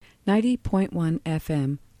90.1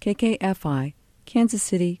 FM, KKFI, Kansas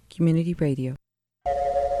City Community Radio.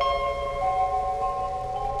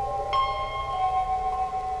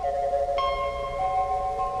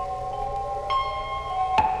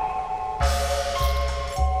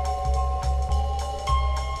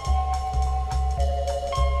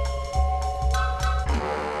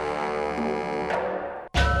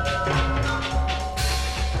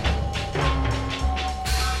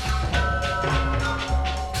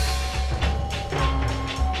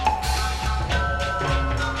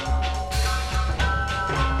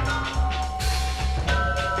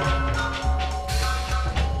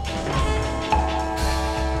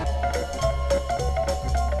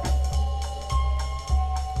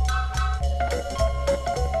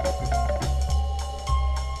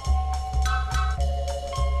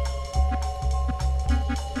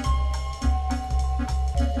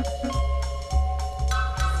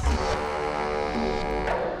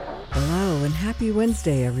 Happy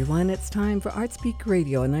Wednesday, everyone. It's time for ArtSpeak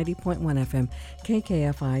Radio on 90.1 FM,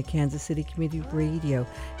 KKFI, Kansas City Community Radio.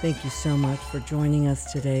 Thank you so much for joining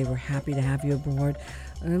us today. We're happy to have you aboard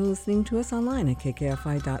and listening to us online at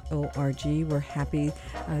kkfi.org. We're happy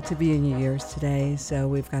to be in your ears today. So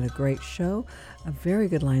we've got a great show, a very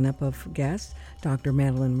good lineup of guests. Dr.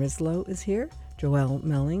 Madeline Rislow is here, Joelle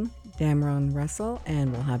Melling, Dameron Russell,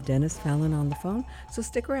 and we'll have Dennis Fallon on the phone. So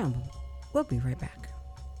stick around. We'll be right back.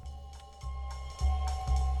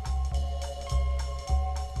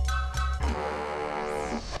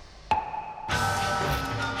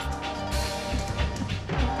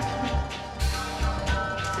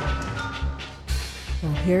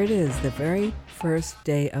 Here it is, the very first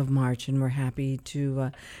day of March, and we're happy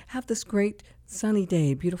to have this great sunny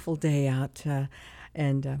day, beautiful day out,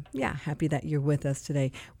 and happy that you're with us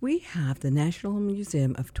today. We have the National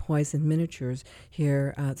Museum of Toys and Miniatures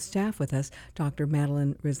here, staff with us, Dr.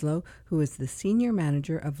 Madeline Rislow, who is the Senior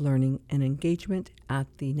Manager of Learning and Engagement at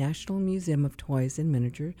the National Museum of Toys and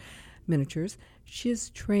Miniatures. She is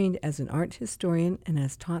trained as an art historian and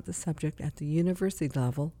has taught the subject at the university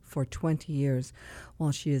level for 20 years.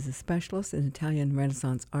 While she is a specialist in Italian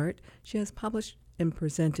Renaissance art, she has published and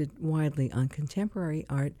presented widely on contemporary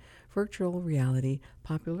art, virtual reality,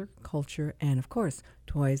 popular culture, and, of course,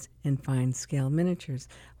 toys and fine-scale miniatures.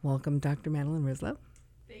 Welcome, Dr. Madeline Rislow.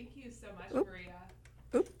 Thank you so much, Maria.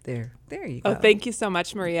 Oop, there you go. Oh, thank you so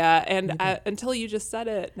much, Maria. And until you just said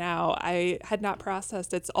it now, I had not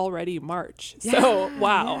processed it's already March. So,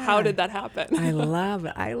 wow, how did that happen? I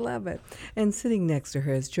love it. And sitting next to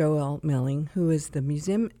her is Joelle Melling, who is the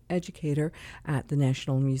museum educator at the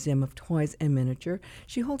National Museum of Toys and Miniature.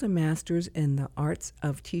 She holds a master's in the arts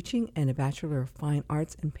of teaching and a Bachelor of Fine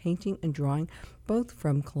Arts in painting and drawing, both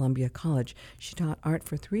from Columbia College. She taught art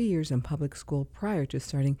for 3 years in public school prior to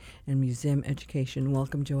starting in museum education.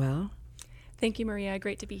 Welcome, Joelle. Thank you, Maria.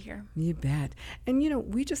 Great to be here. You bet. And,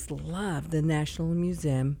 we just love the National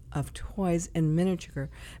Museum of Toys and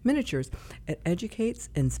Miniatures. It educates,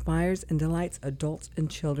 inspires, and delights adults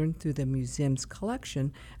and children through the museum's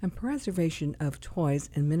collection and preservation of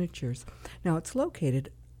toys and miniatures. Now, it's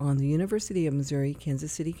located on the University of Missouri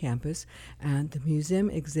Kansas City campus, and the museum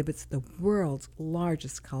exhibits the world's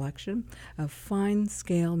largest collection of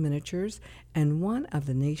fine-scale miniatures and one of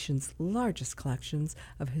the nation's largest collections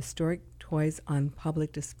of historic toys on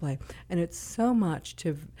public display. And it's so much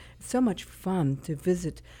fun to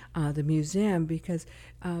visit the museum because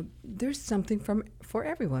there's something for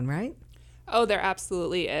everyone, right? Oh, there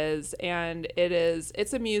absolutely is. And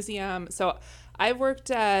it's a museum. So I've worked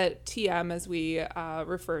at TM, as we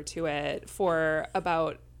refer to it, for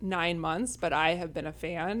about 9 months, but I have been a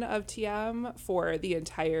fan of TM for the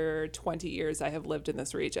entire 20 years I have lived in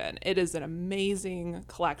this region. It is an amazing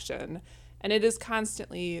collection, and it is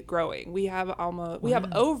constantly growing. We have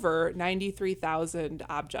over 93,000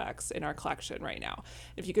 objects in our collection right now.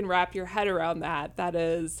 If you can wrap your head around that, that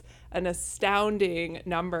is an astounding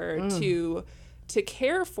number to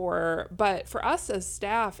care for. But for us as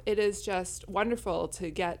staff, it is just wonderful to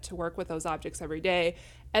get to work with those objects every day,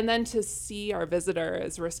 and then to see our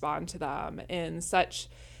visitors respond to them in such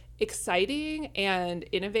exciting and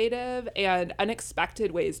innovative and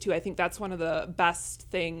unexpected ways too. I think that's one of the best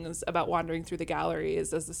things about wandering through the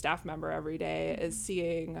galleries as a staff member every day, is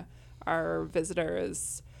seeing our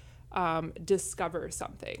visitors discover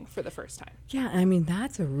something for the first time. Yeah, I mean,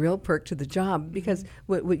 that's a real perk to the job, because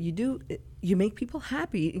what you do, you make people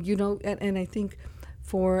happy, and I think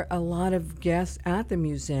for a lot of guests at the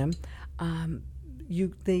museum,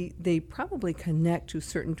 they probably connect to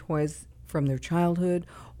certain toys from their childhood,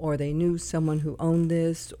 or they knew someone who owned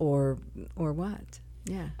this, or what.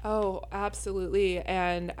 Yeah. Oh, absolutely.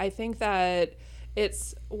 And I think that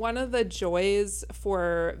it's one of the joys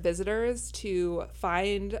for visitors to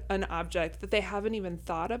find an object that they haven't even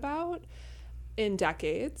thought about in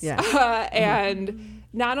decades. Yeah. And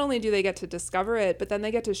not only do they get to discover it, but then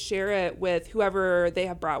they get to share it with whoever they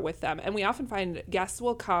have brought with them. And we often find guests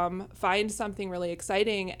will come, find something really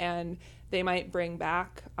exciting, and they might bring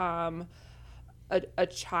back a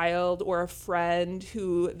child or a friend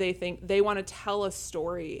who they think they want to tell a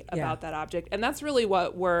story about that object. And that's really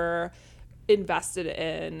what we're invested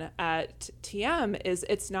in at TM. Is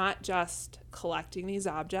it's not just collecting these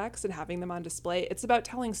objects and having them on display. It's about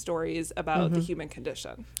telling stories about the human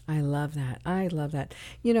condition. I love that. I love that.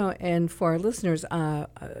 And for our listeners, I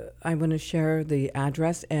want to share the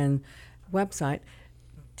address and website.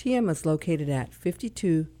 TM is located at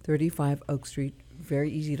 5235 Oak Street.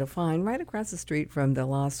 Very easy to find, right across the street from the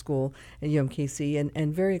law school at UMKC,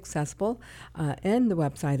 and very accessible. And the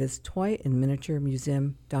website is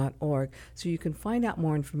toyandminiaturemuseum.org. So you can find out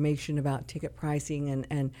more information about ticket pricing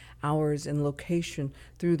and hours and location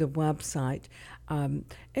through the website. And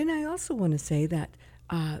I also want to say that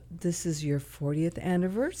this is your 40th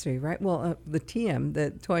anniversary, right? Well, the TM,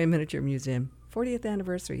 the Toy and Miniature Museum, 40th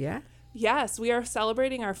anniversary, yeah? Yes, we are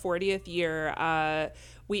celebrating our 40th year.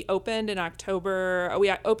 We opened October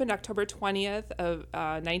 20th of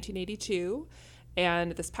 1982.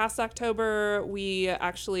 And this past October, we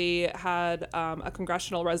actually had a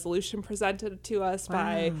congressional resolution presented to us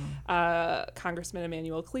by Congressman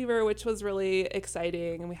Emanuel Cleaver, which was really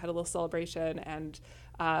exciting. And we had a little celebration. And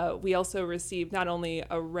we also received not only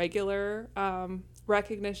a regular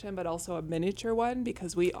recognition, but also a miniature one,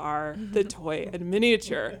 because we are the Toy and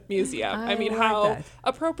Miniature Museum. I mean, like how that.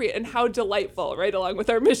 appropriate and how delightful, right along with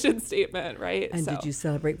our mission statement, right? And did you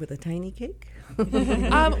celebrate with a tiny cake?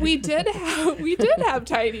 We did have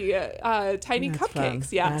tiny That's cupcakes. fun.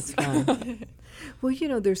 Yes. That's fun.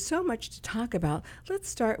 Well, there's so much to talk about. Let's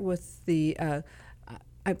start with the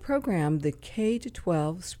I program the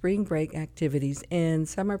K-12 spring break activities and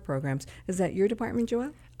summer programs. Is that your department,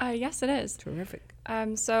 Joelle? Yes, it is. Terrific.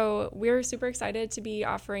 So we're super excited to be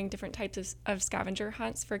offering different types of scavenger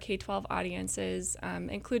hunts for K-12 audiences,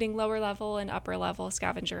 including lower level and upper level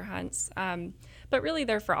scavenger hunts. But really,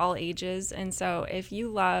 they're for all ages. And so if you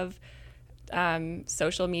love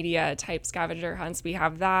social media type scavenger hunts, we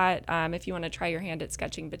have that. If you want to try your hand at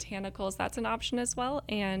sketching botanicals, that's an option as well.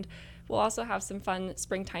 And we'll also have some fun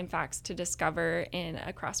springtime facts to discover in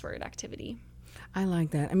a crossword activity. I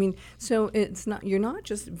like that. I mean, so you're not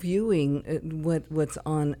just viewing what's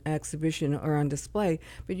on exhibition or on display,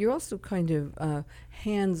 but you're also kind of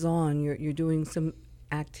hands-on. You're doing some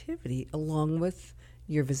activity along with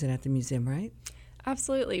your visit at the museum, right?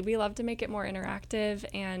 Absolutely. We love to make it more interactive,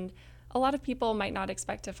 and a lot of people might not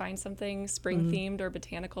expect to find something spring-themed or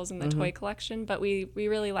botanicals in the toy collection, but we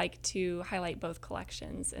really like to highlight both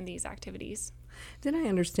collections in these activities. Then I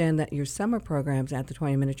understand that your summer programs at the Toy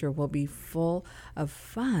and Miniature will be full of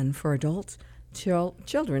fun for adults,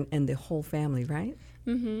 children, and the whole family, right?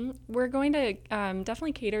 Mm-hmm. We're going to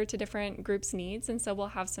definitely cater to different groups' needs, and so we'll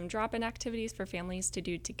have some drop-in activities for families to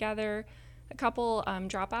do together, a couple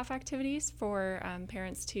drop-off activities for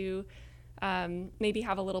parents to maybe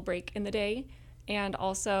have a little break in the day, and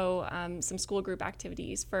also some school group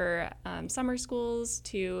activities for summer schools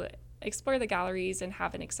to explore the galleries and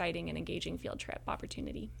have an exciting and engaging field trip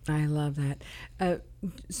opportunity. I love that.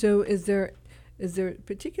 So is there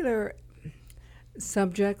particular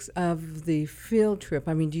subjects of the field trip?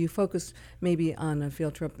 I mean, do you focus maybe on a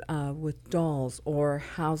field trip with dolls or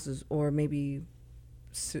houses or maybe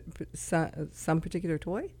some particular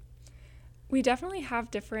toy? We definitely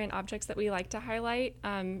have different objects that we like to highlight.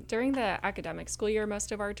 During the academic school year,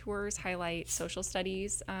 most of our tours highlight social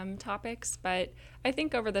studies topics, but I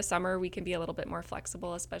think over the summer we can be a little bit more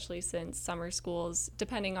flexible, especially since summer schools,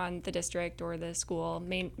 depending on the district or the school,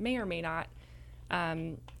 may or may not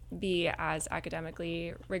be as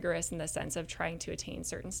academically rigorous in the sense of trying to attain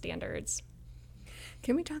certain standards.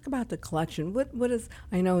 Can we talk about the collection? What is,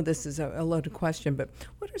 I know this is a loaded question, but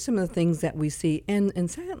what are some of the things that we see?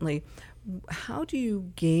 And secondly, how do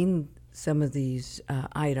you gain some of these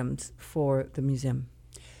items for the museum?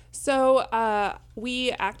 So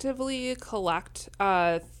we actively collect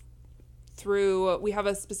we have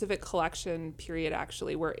a specific collection period,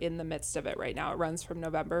 actually. We're in the midst of it right now. It runs from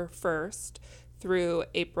November 1st through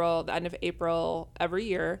the end of April every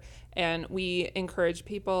year. And we encourage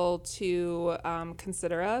people to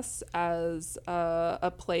consider us as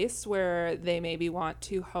a place where they maybe want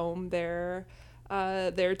to home their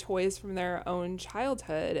toys from their own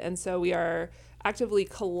childhood. And so we are actively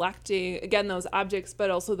collecting, again, those objects, but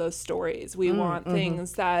also those stories. We want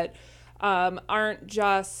things that aren't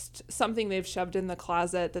just something they've shoved in the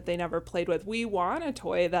closet that they never played with. We want a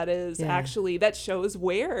toy that is actually, that shows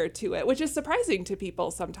wear to it, which is surprising to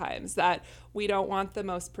people sometimes, that we don't want the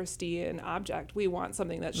most pristine object. We want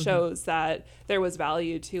something that shows that there was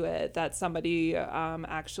value to it, that somebody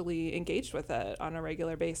actually engaged with it on a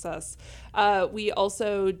regular basis. We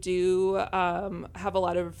also do have a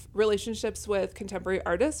lot of relationships with contemporary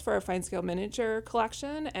artists for our fine scale miniature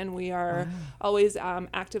collection, and we are always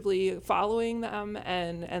actively following them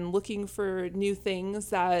and looking for new things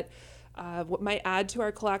that what might add to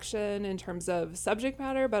our collection in terms of subject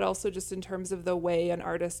matter, but also just in terms of the way an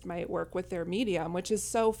artist might work with their medium, which is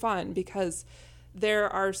so fun because there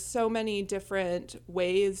are so many different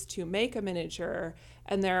ways to make a miniature,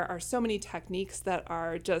 and there are so many techniques that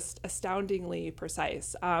are just astoundingly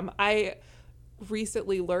precise. I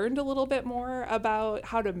recently learned a little bit more about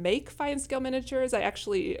how to make fine scale miniatures. I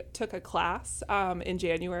actually took a class in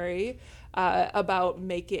January about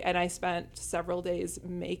making, and I spent several days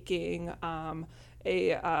making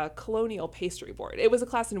a colonial pastry board. It was a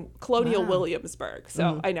class in colonial Williamsburg,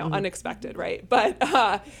 so I know, unexpected, right?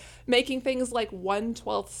 But making things like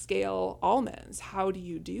 1/12 scale almonds, how do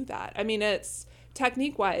you do that? I mean, it's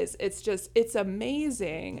technique-wise, it's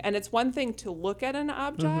amazing, and it's one thing to look at an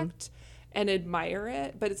object and admire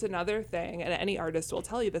it, but it's another thing, and any artist will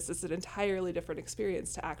tell you this is an entirely different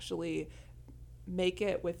experience to actually make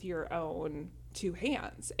it with your own two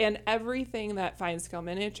hands. And everything that fine scale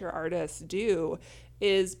miniature artists do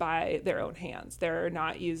is by their own hands. They're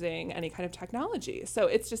not using any kind of technology. So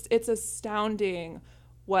it's astounding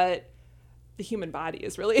what the human body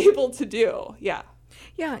is really able to do. Yeah.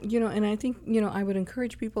 Yeah, and I think, I would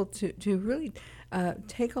encourage people to really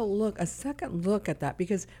take a second look at that,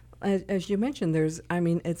 because as you mentioned,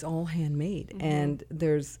 it's all handmade, and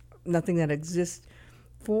there's nothing that exists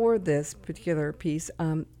for this particular piece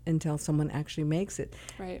until someone actually makes it.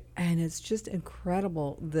 Right. And it's just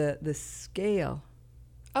incredible, the scale.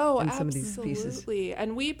 Oh, some of these pieces. Absolutely.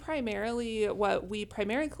 And we primarily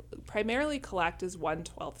collect is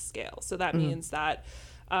 1/12 scale. So that means that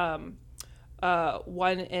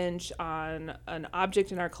 1 inch on an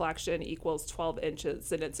object in our collection equals 12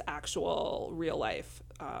 inches in its actual real life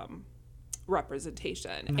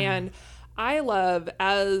representation. And I love,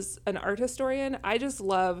 as an art historian, I just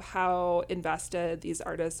love how invested these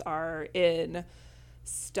artists are in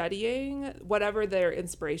studying whatever their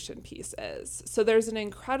inspiration piece is. So there's an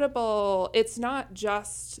incredible, it's not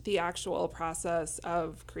just the actual process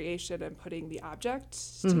of creation and putting the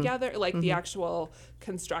object together, like the actual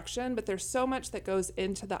construction, but there's so much that goes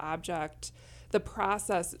into the object, the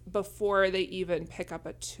process before they even pick up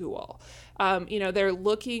a tool.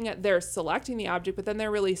 They're selecting the object, but then they're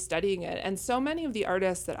really studying it. And so many of the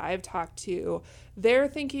artists that I've talked to, they're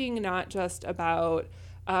thinking not just about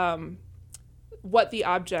what the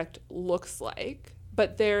object looks like,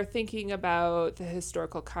 but they're thinking about the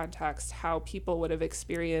historical context, how people would have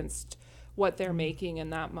experienced what they're making in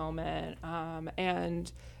that moment.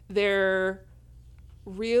 And they're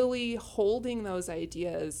really holding those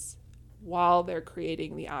ideas while they're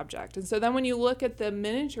creating the object. And so then when you look at the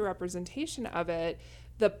miniature representation of it,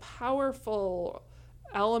 the powerful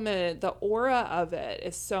element, the aura of it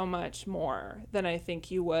is so much more than I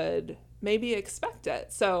think you would maybe expect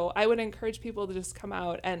it. So I would encourage people to just come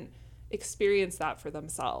out and experience that for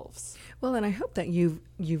themselves. Well, and I hope that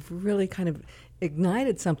you've really kind of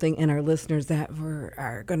ignited something in our listeners that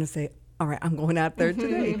are going to say, all right, I'm going out there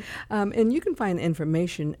today. And you can find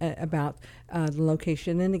information about the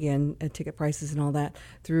location and, again, ticket prices and all that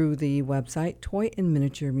through the website,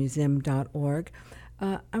 toyandminiaturemuseum.org.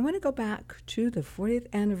 I want to go back to the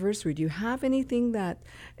 40th anniversary. Do you have anything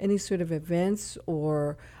any sort of events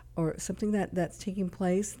or something that's taking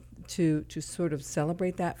place to sort of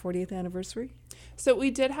celebrate that 40th anniversary? So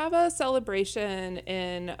we did have a celebration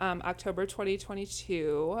in October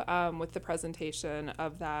 2022 with the presentation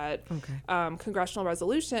of that congressional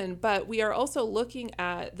resolution, but we are also looking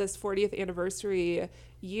at this 40th anniversary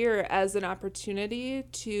year as an opportunity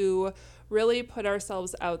to really put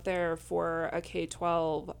ourselves out there for a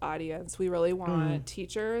K-12 audience. We really want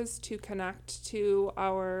teachers to connect to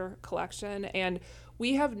our collection, and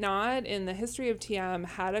we have not, in the history of TM,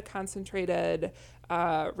 had a concentrated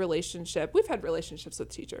relationship. We've had relationships with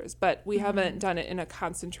teachers, but we haven't done it in a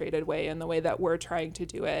concentrated way, in the way that we're trying to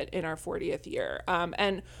do it in our 40th year.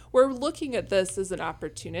 And we're looking at this as an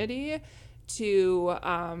opportunity to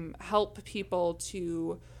help people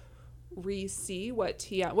to re-see what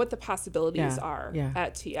the possibilities are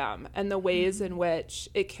at TM, and the ways in which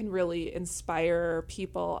it can really inspire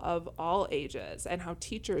people of all ages, and how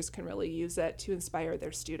teachers can really use it to inspire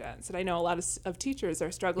their students. And I know a lot of teachers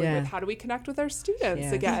are struggling with, how do we connect with our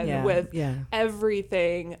students again with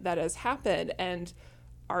everything that has happened, and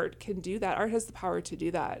art can do that. Art has the power to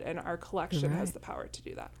do that, and our collection has the power to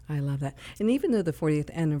do that. I love that. And even though the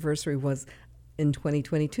 40th anniversary was in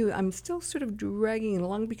 2022, I'm still sort of dragging it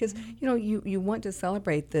along because you want to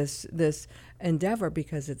celebrate this endeavor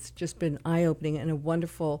because it's just been eye-opening and a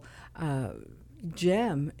wonderful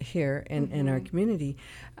gem here in our community.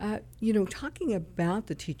 Talking about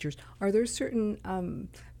the teachers, are there certain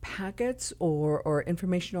packets or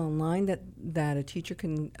information online that a teacher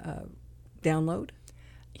can download?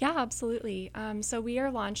 Yeah, absolutely. So we are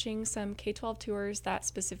launching some K-12 tours that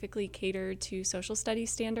specifically cater to social studies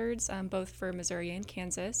standards, both for Missouri and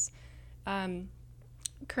Kansas.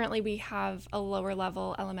 Currently, we have a lower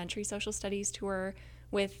level elementary social studies tour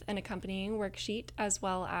with an accompanying worksheet, as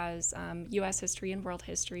well as U.S. history and world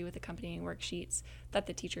history with accompanying worksheets that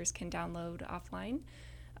the teachers can download offline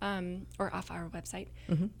or off our website.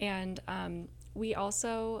 And we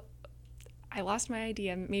also... I lost my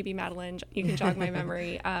idea. Maybe Madeline, you can jog my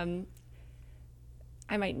memory. I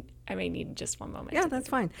might need just one moment. Yeah, that's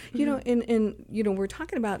fine. We're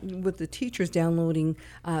talking about with the teachers downloading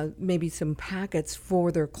maybe some packets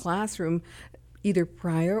for their classroom, either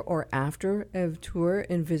prior or after a tour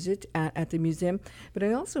and visit at the museum. But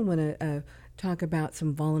I also want to talk about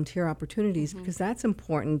some volunteer opportunities because that's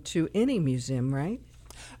important to any museum, right?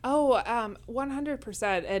 Oh,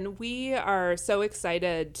 100%. And we have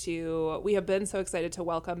been so excited to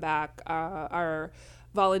welcome back our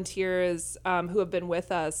volunteers who have been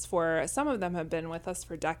with us some of them have been with us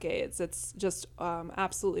for decades. It's just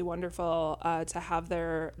absolutely wonderful to have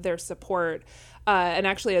their support. And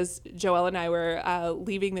actually, as Joelle and I were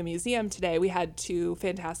leaving the museum today, we had two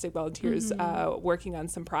fantastic volunteers working on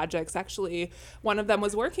some projects. Actually, one of them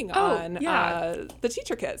was working on the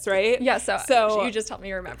teacher kits, right? Yeah, so you just helped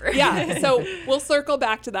me remember. Yeah, so we'll circle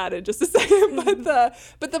back to that in just a second.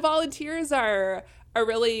 But the volunteers are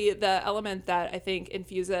really the element that I think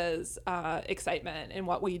infuses excitement in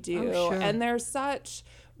what we do. Oh, sure. And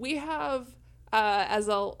we have, as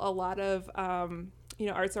a lot of,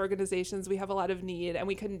 arts organizations, we have a lot of need, and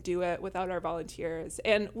we couldn't do it without our volunteers.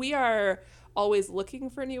 And we are always looking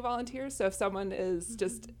for new volunteers. So if someone is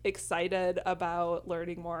just excited about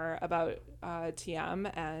learning more about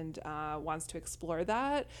TM and wants to explore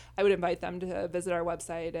that, I would invite them to visit our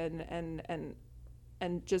website and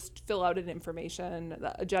just fill out a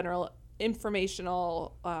general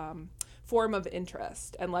informational form of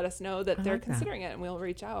interest, and let us know that they're considering it, and we'll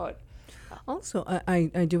reach out. Also, I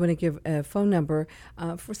do want to give a phone number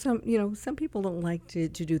for some people don't like to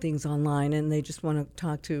do things online, and they just want to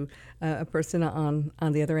talk to a person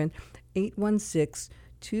on the other end.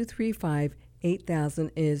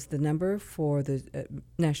 816-235-8000 is the number for the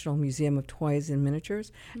National Museum of Toys and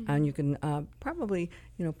Miniatures, and you can probably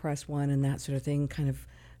press 1 and that sort of thing, kind of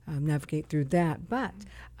navigate through that. But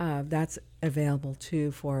that's available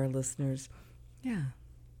too for our listeners. Yeah.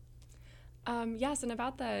 Yes, and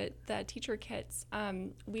about the teacher kits,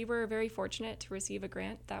 we were very fortunate to receive a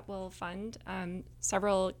grant that will fund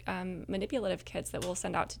several manipulative kits that we'll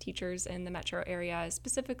send out to teachers in the metro area,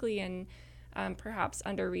 specifically in perhaps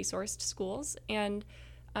under-resourced schools. And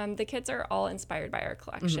the kits are all inspired by our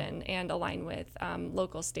collection and align with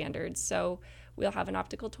local standards. So we'll have an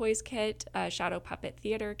optical toys kit, a shadow puppet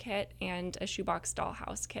theater kit, and a shoebox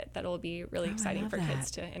dollhouse kit that will be really exciting for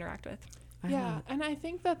kids to interact with. And I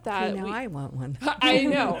think that I want one. I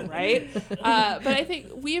know, right? But I think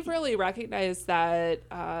we've really recognized that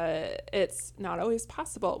it's not always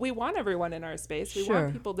possible. We want everyone in our space. We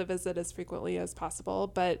want people to visit as frequently as possible,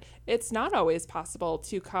 but it's not always possible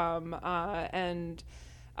to come and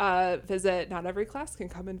visit. Not every class can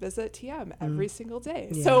come and visit TM every single day.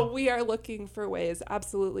 Yeah. So we are looking for ways,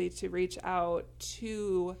 absolutely, to reach out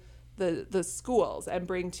to the schools and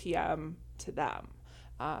bring TM to them.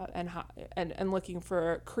 And looking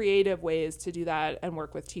for creative ways to do that and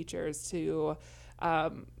work with teachers to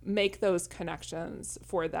make those connections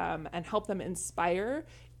for them and help them inspire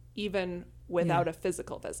even without a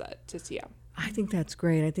physical visit to TM. I think that's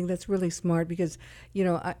great. I think that's really smart because,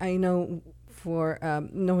 I know for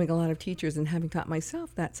knowing a lot of teachers and having taught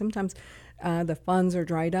myself that sometimes the funds are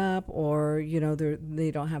dried up or,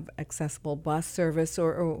 they don't have accessible bus service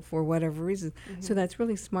or for whatever reason. So that's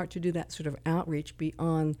really smart to do that sort of outreach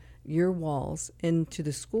beyond your walls into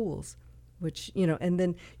the schools, which, and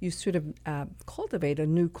then you sort of cultivate a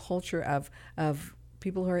new culture of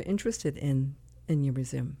people who are interested in your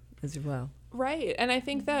museum. as well. Right. And I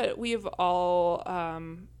think that we've all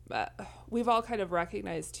kind of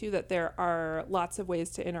recognized too that there are lots of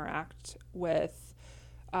ways to interact with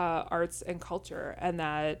arts and culture, and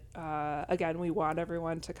that again, we want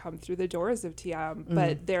everyone to come through the doors of TM,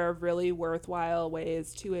 but there are really worthwhile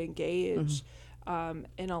ways to engage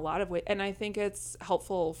in a lot of ways. And I think it's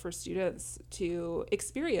helpful for students to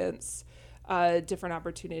experience different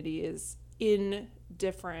opportunities in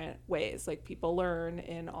different ways. Like, people learn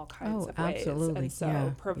in all kinds of ways. Absolutely. And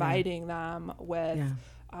so providing them with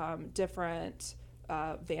different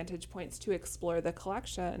vantage points to explore the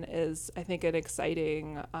collection is, I think, an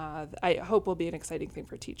exciting, I hope will be an exciting thing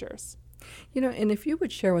for teachers. You know, and if you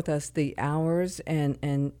would share with us the hours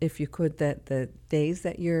and if you could, that the days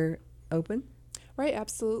that you're open. Right,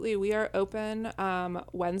 absolutely. We are open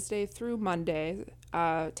Wednesday through Monday,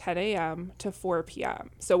 10 a.m. to 4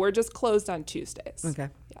 p.m. So we're just closed on Tuesdays. Okay.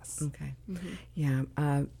 Yes. Okay. Yeah.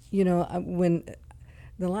 You know, when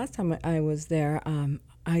the last time I was there,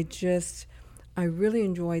 I really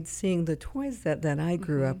enjoyed seeing the toys that I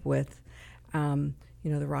grew up with.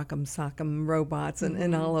 You know, the Rock'em Sock'em robots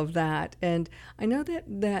and all of that. And I know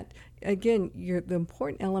that again, the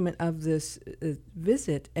important element of this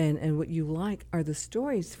visit and what you like are the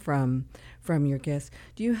stories from your guests.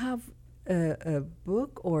 Do you have a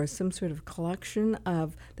book or some sort of collection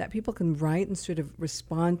of that people can write and sort of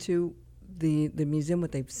respond to the museum,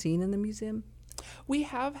 what they've seen in the museum? We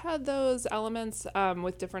have had those elements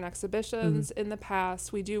with different exhibitions in the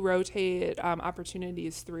past. We do rotate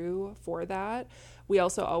opportunities through for that. We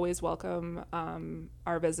also always welcome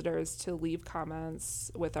our visitors to leave comments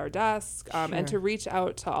with our desk and to reach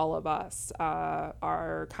out to all of us.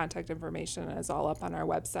 Our contact information is all up on our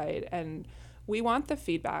website, and we want the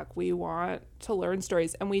feedback. We want to learn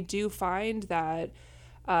stories, and we do find that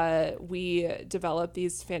we develop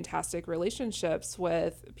these fantastic relationships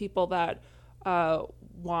with people that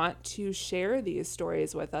want to share these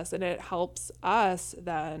stories with us, and it helps us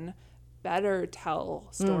then better tell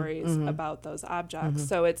stories about those objects.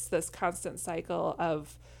 So it's this constant cycle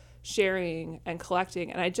of sharing and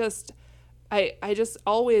collecting. And I just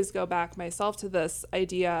always go back myself to this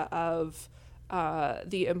idea of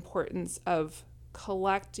the importance of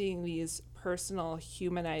collecting these personal,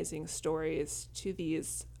 humanizing stories to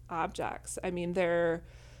these objects. I mean, they're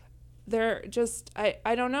just,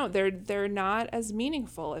 I don't know, they're not as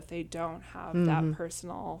meaningful if they don't have that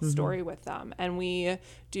personal story with them. And we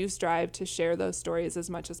do strive to share those stories as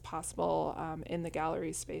much as possible in the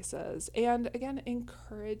gallery spaces, and again,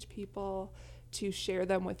 encourage people to share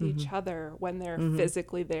them with each other when they're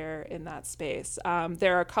physically there in that space.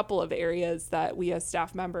 There are a couple of areas that we as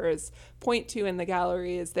staff members point to in the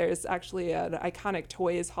galleries. There's actually an iconic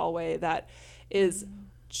toys hallway that is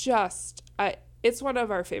just, it's one of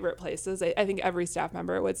our favorite places. I think every staff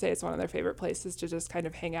member would say it's one of their favorite places to just kind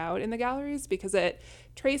of hang out in the galleries, because it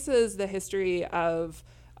traces the history of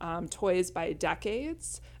toys by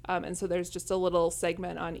decades. And so there's just a little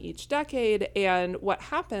segment on each decade. And what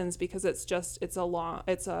happens, because it's a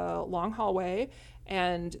long hallway,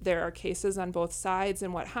 and there are cases on both sides.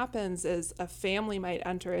 And what happens is a family might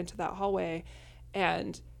enter into that hallway,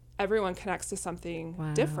 and everyone connects to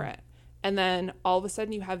something different. And then all of a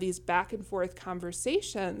sudden you have these back and forth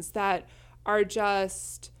conversations that are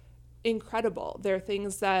just incredible. They're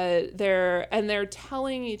things that they're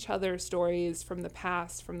telling each other stories from the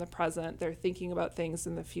past, from the present. They're thinking about things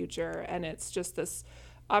in the future. And it's just this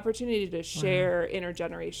opportunity to share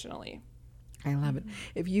intergenerationally. I love it.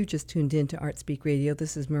 If you just tuned in to Art Speak Radio,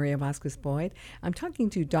 this is Maria Vasquez Boyd. I'm talking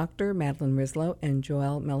to Dr. Madeline Rislow and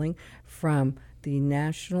Joelle Melling from the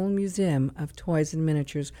National Museum of Toys and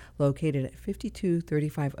Miniatures, located at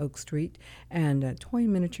 5235 Oak Street, and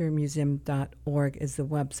toyminiaturemuseum.org is the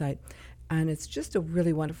website. And it's just a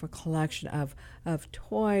really wonderful collection of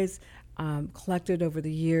toys collected over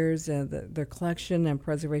the years. Their collection and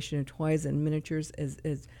preservation of toys and miniatures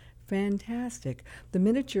is fantastic. The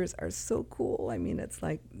miniatures are so cool. I mean, it's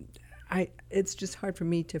like, it's just hard for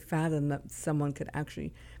me to fathom that someone could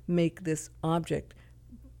actually make this object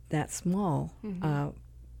that small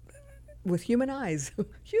with human eyes.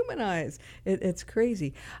 It's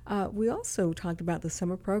crazy. We also talked about the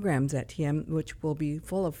summer programs at TM, which will be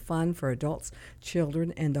full of fun for adults,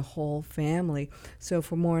 children, and the whole family. So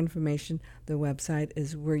for more information, the website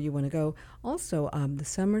is where you want to go. Also, the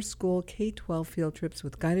summer school K-12 field trips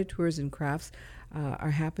with guided tours and crafts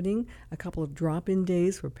are happening. A couple of drop-in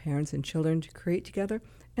days for parents and children to create together,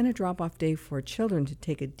 and a drop-off day for children to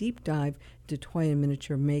take a deep dive into toy and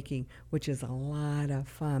miniature making, which is a lot of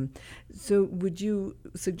fun. So would you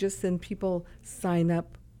suggest then people sign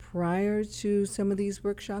up prior to some of these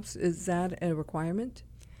workshops? Is that a requirement?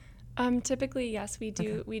 Typically, yes, we do.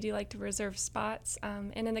 Okay. We do like to reserve spots,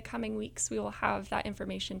 and in the coming weeks, we will have that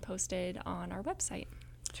information posted on our website.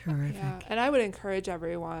 Terrific. Yeah, and I would encourage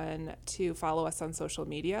everyone to follow us on social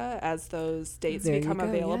media as those dates become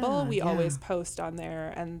available. We always post on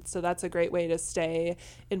there, and so that's a great way to stay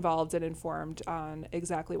involved and informed on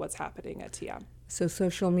exactly what's happening at TM. So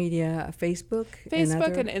social media, Facebook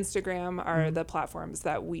and Instagram are the platforms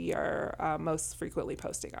that we are most frequently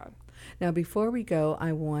posting on. Now, before we go,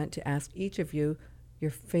 I want to ask each of you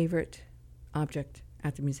your favorite object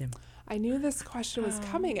at the museum. I knew this question was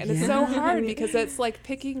coming, and it's so hard because it's like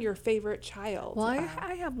picking your favorite child. Well,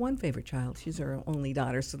 I have one favorite child. She's our only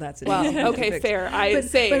daughter, so that's it. Well, okay, fair.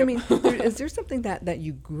 But I mean, is there something that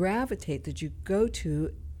you gravitate, that you go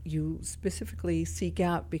to, you specifically seek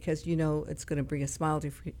out because you know it's going to bring a smile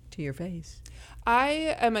to your face?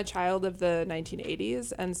 I am a child of the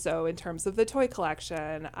 1980s, and so in terms of the toy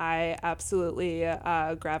collection, I absolutely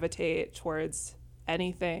gravitate towards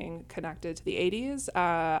anything connected to the 80s.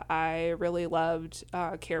 I really loved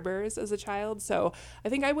Care Bears as a child, so I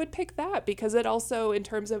think I would pick that because it also, in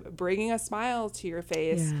terms of bringing a smile to your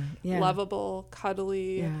face, lovable,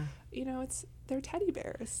 cuddly, they're teddy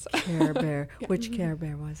bears. Care Bear. Which Care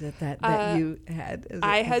Bear was it that you had?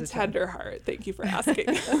 I had Tenderheart. Thank you for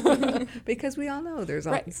asking. Because we all know there's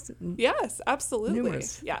yes, absolutely.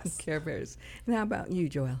 Numerous Care Bears. And how about you,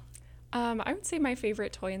 Joelle? I would say my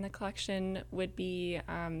favorite toy in the collection would be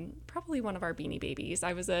probably one of our Beanie Babies.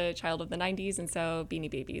 I was a child of the 90s, and so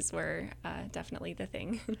Beanie Babies were definitely the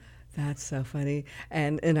thing. That's so funny.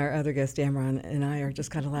 And our other guest, Amron, and I are just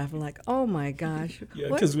kind of laughing like, oh, my gosh. Yeah,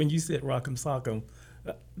 because when you said Rock'em Sock'em,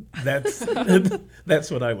 that's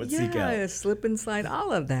what I would seek out. Yeah, slip and slide,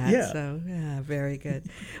 all of that. Yeah. So, very good.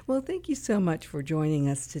 Well, thank you so much for joining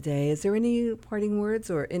us today. Is there any parting words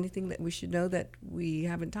or anything that we should know that we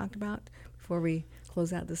haven't talked about before we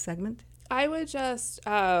close out this segment? I would just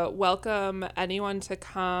welcome anyone to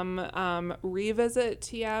come revisit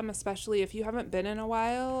TM, especially if you haven't been in a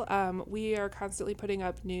while. We are constantly putting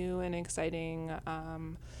up new and exciting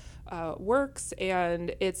works,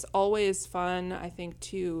 and it's always fun, I think,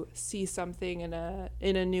 to see something in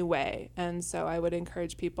a new way. And so I would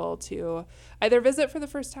encourage people to either visit for the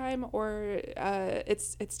first time or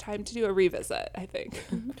it's time to do a revisit, I think.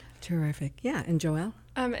 Terrific. Yeah. And Joelle?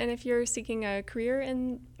 And if you're seeking a career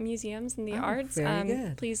in museums and the arts,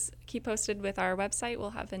 please keep posted with our website.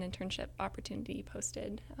 We'll have an internship opportunity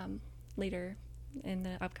posted later in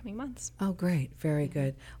the upcoming months. Oh, great. Very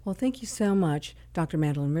good. Well, thank you so much, Dr.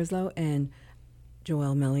 Madeline Rislow and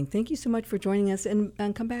Joelle Melling. Thank you so much for joining us, and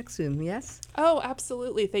come back soon, yes? Oh,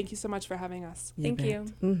 absolutely. Thank you so much for having us. Thank you.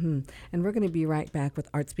 Mm-hmm. And we're going to be right back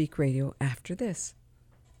with ArtSpeak Radio after this.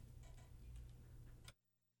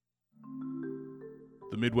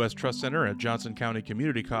 The Midwest Trust Center at Johnson County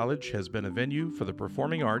Community College has been a venue for the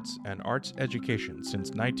performing arts and arts education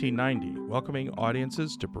since 1990, welcoming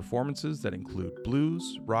audiences to performances that include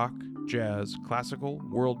blues, rock, jazz, classical,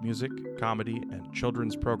 world music, comedy, and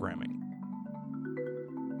children's programming.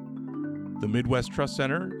 The Midwest Trust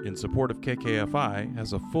Center, in support of KKFI,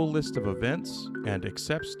 has a full list of events and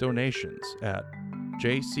accepts donations at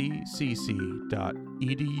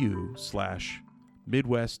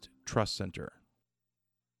jccc.edu/Midwest Trust Center.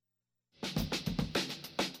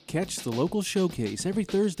 Catch the local showcase every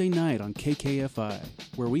Thursday night on KKFI,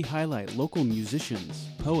 where we highlight local musicians,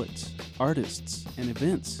 poets, artists, and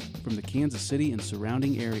events from the Kansas City and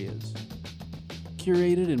surrounding areas.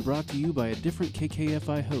 Curated and brought to you by a different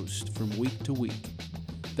KKFI host from week to week.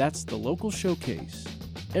 That's the local showcase,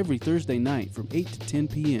 every Thursday night from 8 to 10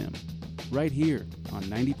 p.m., right here on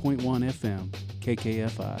 90.1 FM,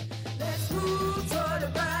 KKFI. Let's move toward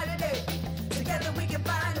a brighter day. Together we can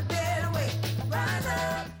find a better way. Rise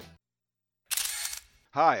up.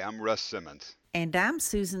 Hi, I'm Russ Simmons. And I'm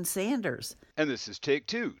Susan Sanders. And this is Take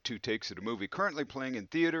Two, two takes at a movie currently playing in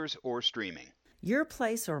theaters or streaming. Your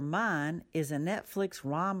Place or Mine is a Netflix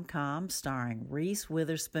rom-com starring Reese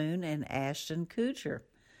Witherspoon and Ashton Kutcher.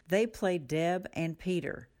 They play Deb and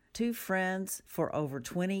Peter, two friends for over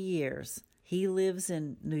 20 years. He lives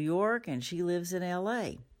in New York and she lives in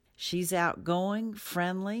L.A. She's outgoing,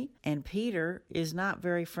 friendly, and Peter is not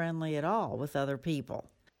very friendly at all with other people.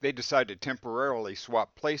 They decide to temporarily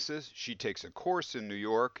swap places. She takes a course in New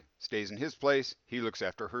York, stays in his place. He looks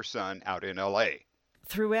after her son out in L.A.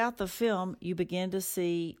 Throughout the film, you begin to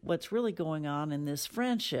see what's really going on in this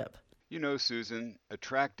friendship. You know, Susan,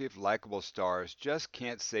 attractive, likable stars just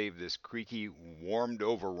can't save this creaky,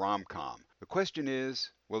 warmed-over rom-com. The question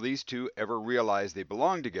is, will these two ever realize they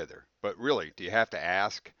belong together? But really, do you have to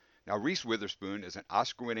ask? Now, Reese Witherspoon is an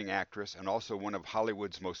Oscar-winning actress and also one of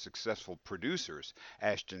Hollywood's most successful producers.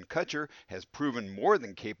 Ashton Kutcher has proven more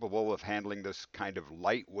than capable of handling this kind of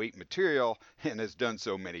lightweight material and has done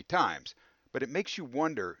so many times. But it makes you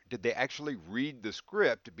wonder, did they actually read the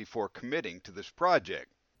script before committing to this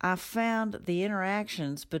project? I found the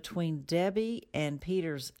interactions between Debbie and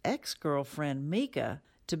Peter's ex-girlfriend Mika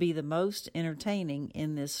to be the most entertaining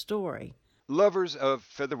in this story. Lovers of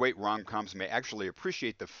featherweight rom-coms may actually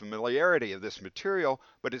appreciate the familiarity of this material,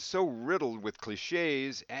 but it's so riddled with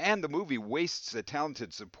cliches, and the movie wastes a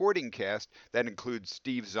talented supporting cast that includes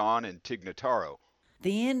Steve Zahn and Tig Notaro.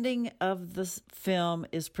 The ending of the film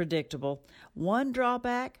is predictable. One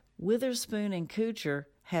drawback, Witherspoon and Kutcher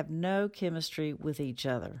have no chemistry with each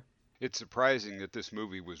other. It's surprising that this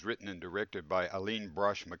movie was written and directed by Aline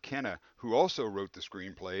Brosh McKenna, who also wrote the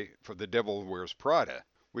screenplay for The Devil Wears Prada.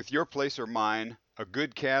 With Your Place or Mine, a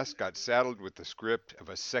good cast got saddled with the script of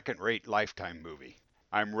a second-rate Lifetime movie.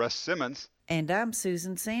 I'm Russ Simmons. And I'm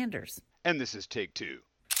Susan Sanders. And this is Take Two.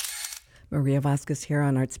 Maria Vasquez here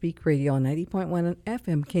on ArtSpeak Radio on 90.1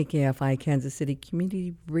 FM KKFI Kansas City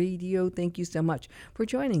Community Radio. Thank you so much for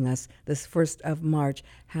joining us this 1st of March.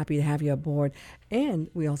 Happy to have you aboard. And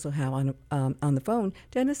we also have on the phone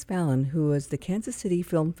Dennis Fallon, who is the Kansas City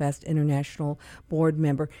Film Fest International Board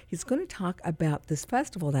member. He's going to talk about this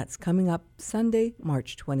festival that's coming up Sunday,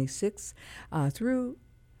 March 26th through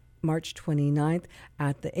March 29th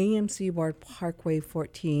at the AMC Ward Parkway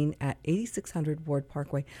 14 at 8600 Ward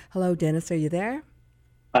Parkway. Hello, Dennis. Are you there?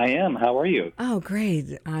 I am. How are you? Oh,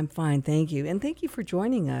 great. I'm fine. Thank you. And thank you for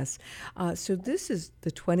joining us. So this is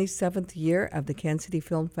the 27th year of the Kansas City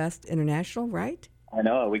Film Fest International, right? I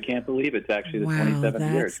know. We can't believe it's actually the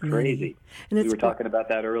 27th year. It's crazy. And we were talking about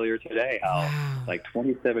that earlier today, how like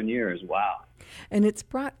 27 years. Wow. And it's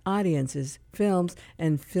brought audiences, films,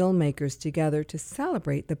 and filmmakers together to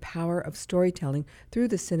celebrate the power of storytelling through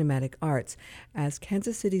the cinematic arts. As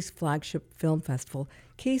Kansas City's flagship film festival,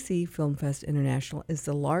 KC Film Fest International is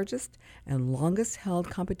the largest and longest-held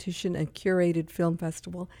competition and curated film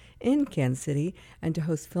festival in Kansas City, and to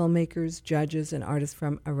host filmmakers, judges, and artists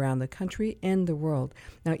from around the country and the world.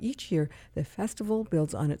 Now, each year, the festival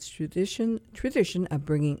builds on its tradition of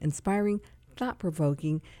bringing inspiring,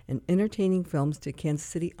 thought-provoking, and entertaining films to Kansas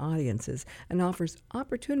City audiences and offers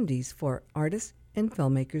opportunities for artists and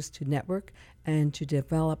filmmakers to network and to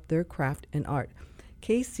develop their craft and art.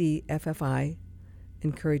 KCFFI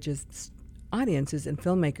encourages audiences and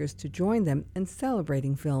filmmakers to join them in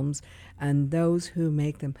celebrating films and those who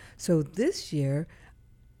make them. So this year,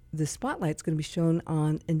 the spotlight's going to be shown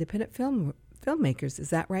on independent filmmakers. Is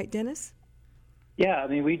that right, Dennis? Yeah, I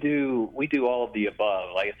mean, we do all of the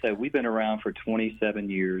above. Like I said, we've been around for 27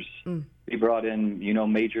 years. We brought in,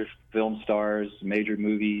 major film stars, major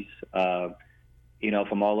movies,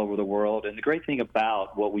 from all over the world. And the great thing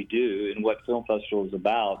about what we do and what Film Festival is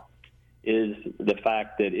about is the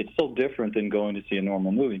fact that it's so different than going to see a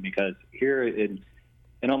normal movie, because here in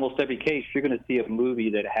almost every case, you're going to see a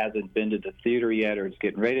movie that hasn't been to the theater yet, or it's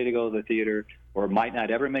getting ready to go to the theater, or might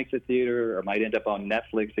not ever make the theater, or might end up on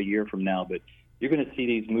Netflix a year from now. But you're going to see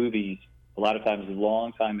these movies a lot of times a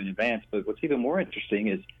long time in advance. But what's even more interesting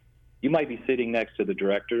is you might be sitting next to the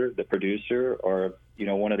director, the producer, or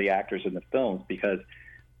one of the actors in the films, because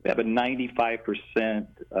we have a 95%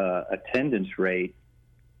 attendance rate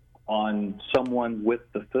on someone with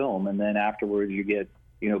the film, and then afterwards you get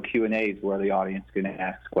Q&As where the audience can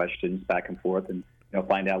ask questions back and forth and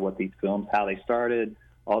find out what these films, how they started,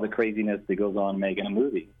 all the craziness that goes on making a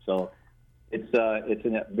movie. So it's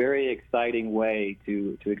a very exciting way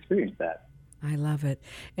to experience that. I love it.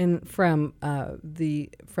 And from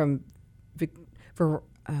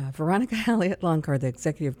Veronica Elliott Longcar, the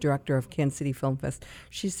executive director of Kansas City Film Fest,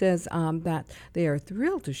 she says that they are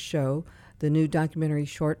thrilled to show the new documentary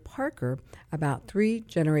short Parker about 3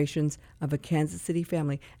 generations of a Kansas City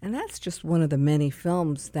family. And that's just one of the many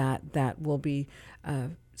films that will be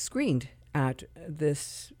screened at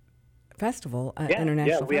this festival,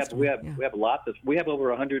 international festival. We have over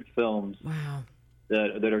 100 films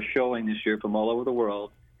that are showing this year from all over the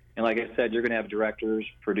world. And like I said, you're going to have directors,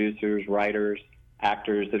 producers, writers,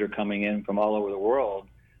 actors that are coming in from all over the world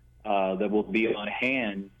that will be on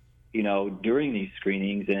hand during these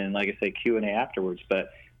screenings, and like I say, Q&A afterwards.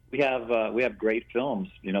 But we have great films,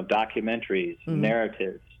 documentaries,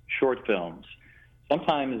 narratives, short films.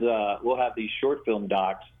 Sometimes we'll have these short film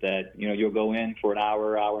docs that you'll go in for an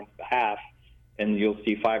hour and a half, and you'll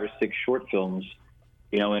see 5 or 6 short films,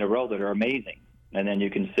 in a row that are amazing. And then you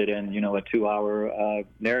can sit in, a 2-hour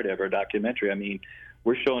narrative or documentary. I mean,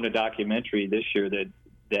 we're showing a documentary this year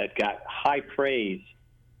that got high praise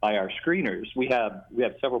by our screeners. We have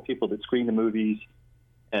several people that screen the movies,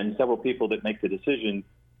 and several people that make the decision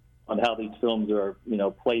on how these films are,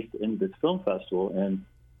 placed into this film festival. And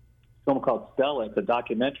a film called Stella, it's a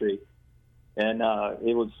documentary, and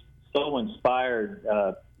it was so inspired.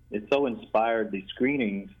 It so inspired the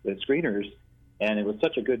screeners, and it was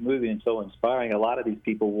such a good movie and so inspiring. A lot of these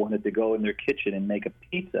people wanted to go in their kitchen and make a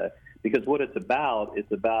pizza, because what it's about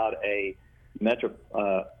a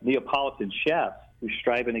Neapolitan chef who's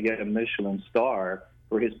striving to get a Michelin star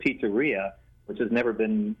for his pizzeria, which there's never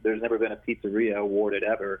been a pizzeria awarded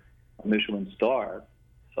ever a Michelin star.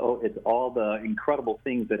 So it's all the incredible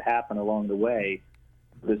things that happen along the way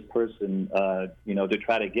for this person, to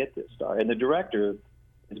try to get this star. And the director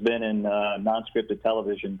has been in non-scripted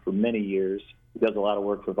television for many years. He does a lot of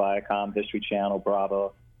work for Viacom, History Channel,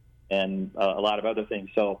 Bravo, and a lot of other things.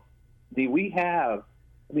 So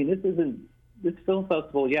this film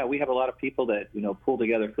festival, we have a lot of people that, pull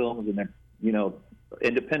together films and they're,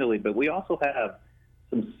 independently, but we also have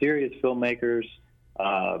some serious filmmakers.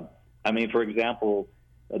 For example,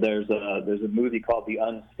 there's a movie called The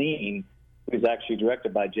Unseen, who's actually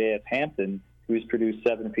directed by J.F. Hampton, who's produced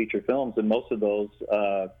 7 feature films, and most of those,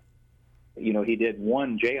 he did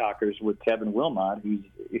one, Jayhawkers, with Kevin Wilmot,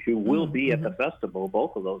 who will be at the festival,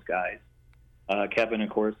 both of those guys. Kevin, of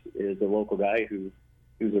course, is a local guy who's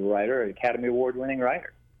a writer, an Academy Award-winning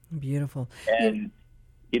writer. Beautiful. And,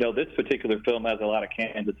 this particular film has a lot of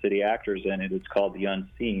Kansas City actors in it. It's called The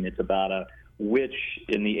Unseen. It's about a witch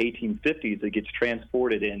in the 1850s that gets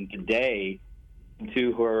transported in today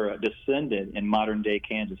into her descendant in modern-day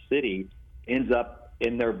Kansas City, ends up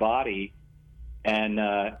in their body, and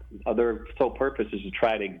their sole purpose is to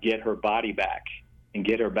try to get her body back and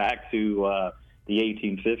get her back to the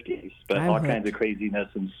 1850s. But all kinds of craziness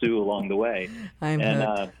ensue along the way.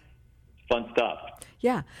 Fun stuff.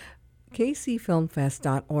 Yeah.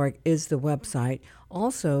 kcfilmfest.org is the website.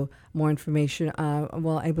 Also, more information.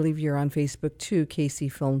 I believe you're on Facebook too,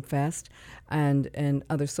 KC Film Fest, and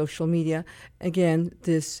other social media. Again,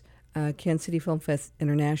 this Kansas City Film Fest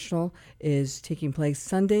International is taking place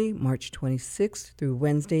Sunday, March 26th through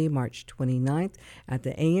Wednesday, March 29th at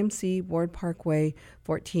the AMC Ward Parkway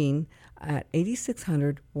 14 at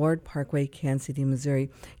 8600 Ward Parkway, Kansas City,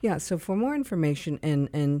 Missouri. Yeah, so for more information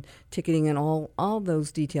and ticketing and all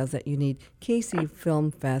those details that you need,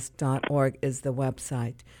 kcfilmfest.org is the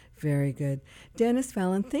website. Very good. Dennis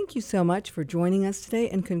Fallon, thank you so much for joining us today,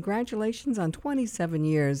 and congratulations on 27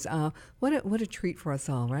 years. What a treat for us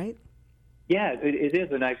all, right? Yeah, it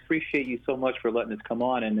is, and I appreciate you so much for letting us come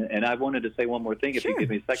on. And I wanted to say one more thing, if you give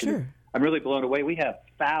me a second. Sure. I'm really blown away. We have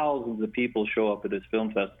thousands of people show up at this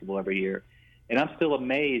film festival every year, and I'm still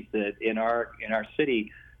amazed that in our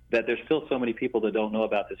city that there's still so many people that don't know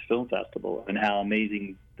about this film festival and how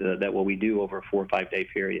amazing that what we do over a 4 or 5 day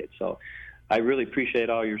period. So I really appreciate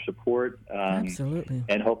all your support. Absolutely.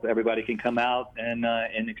 And hope everybody can come out and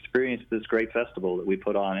experience this great festival that we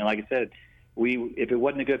put on. And like I said, if it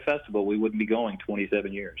wasn't a good festival, we wouldn't be going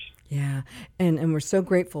 27 years. Yeah, and we're so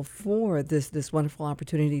grateful for this wonderful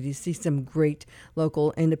opportunity to see some great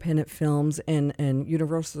local independent films and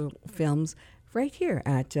Universal films right here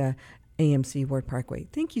at AMC Ward Parkway.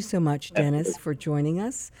 Thank you so much, Dennis, for joining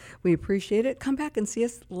us. We appreciate it. Come back and see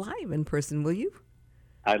us live in person, will you?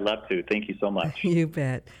 I'd love to. Thank you so much. You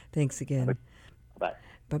bet. Thanks again. Bye.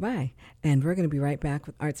 Bye-bye. And we're going to be right back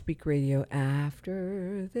with Art Speak Radio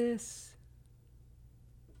after this.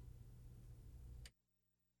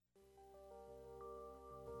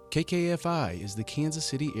 KKFI is the Kansas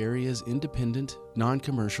City area's independent,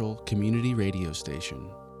 non-commercial community radio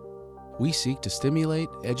station. We seek to stimulate,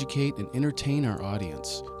 educate, and entertain our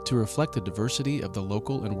audience, to reflect the diversity of the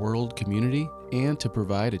local and world community, and to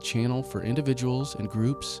provide a channel for individuals and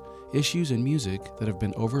groups, issues, and music that have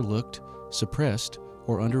been overlooked, suppressed,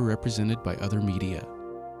 or underrepresented by other media.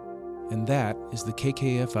 And that is the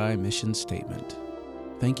KKFI mission statement.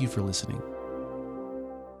 Thank you for listening.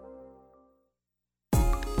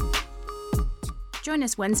 Join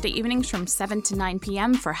us Wednesday evenings from 7 to 9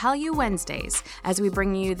 p.m. for Hallyu Wednesdays, as we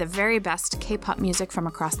bring you the very best K-pop music from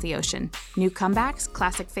across the ocean. New comebacks,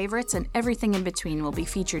 classic favorites, and everything in between will be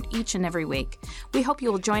featured each and every week. We hope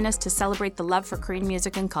you will join us to celebrate the love for Korean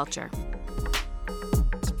music and culture.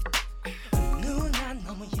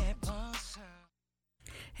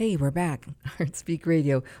 Hey, we're back. Art Speak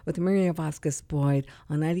Radio with Maria Vasquez Boyd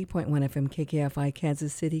on 90.1 FM KKFI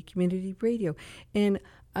Kansas City Community Radio. And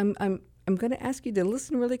I'm going to ask you to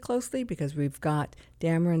listen really closely because we've got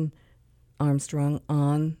Dameron Armstrong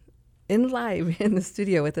on in live in the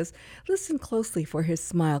studio with us. Listen closely for his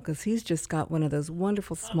smile, because he's just got one of those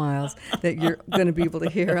wonderful smiles that you're going to be able to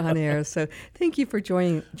hear on air. So thank you for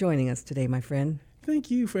joining us today, my friend.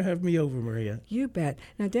 Thank you for having me over, Maria. You bet.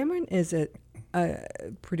 Now, Dameron is a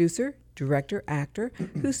producer, director, actor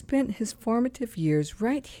who spent his formative years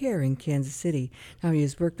right here in Kansas City. Now, he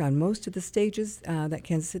has worked on most of the stages that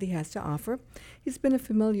Kansas City has to offer. He's been a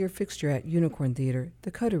familiar fixture at Unicorn Theater,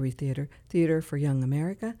 the Coterie Theater, Theater for Young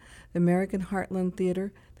America, the American Heartland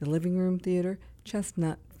Theater, the Living Room Theater,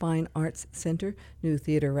 Chestnut Fine Arts Center, New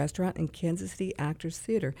Theater Restaurant, and Kansas City Actors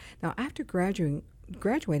Theater. Now, after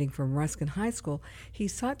graduating from Ruskin High School, he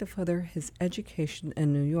sought to further his education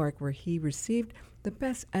in New York, where he received the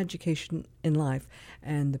best education in life,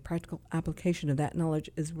 and the practical application of that knowledge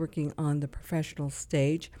is working on the professional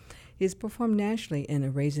stage. He has performed nationally in A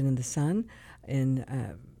Raisin in the Sun,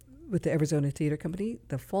 with the Arizona Theater Company,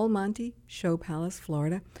 the Full Monty, Show Palace,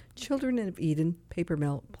 Florida, Children of Eden, Paper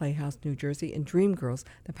Mill Playhouse, New Jersey, and Dreamgirls,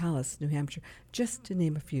 the Palace, New Hampshire, just to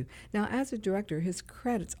name a few. Now, as a director, his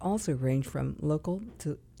credits also range from local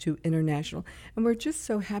to international, and we're just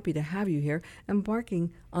so happy to have you here,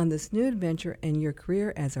 embarking on this new adventure in your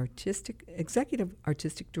career as executive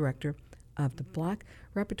artistic director of the Black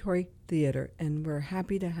Repertory Theater, and we're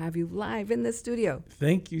happy to have you live in the studio.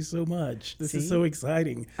 Thank you so much. This is so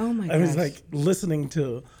exciting. Oh my gosh. I was like listening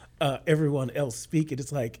to everyone else speak, and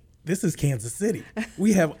it's like, this is Kansas City.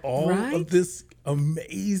 We have all Right? of this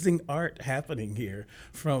amazing art happening here,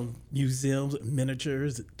 from museums,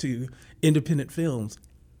 miniatures, to independent films.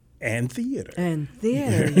 And theater. And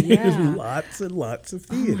theater, yeah. Lots and lots of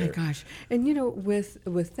theater. Oh my gosh! And you know,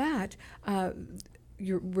 with that,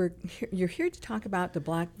 you're here to talk about the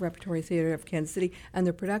Black Repertory Theater of Kansas City and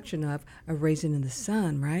the production of A Raisin in the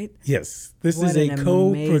Sun, right? Yes, this What is a an amazing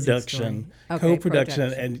co-production. story. Okay,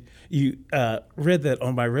 Co-production, and you read that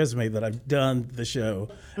on my resume that I've done the show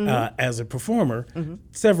as a performer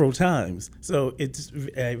several times. So it's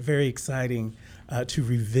very exciting to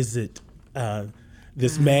revisit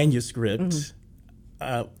this manuscript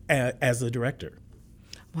as a director.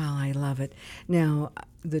 Wow, I love it. Now,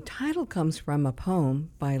 the title comes from a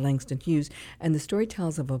poem by Langston Hughes, and the story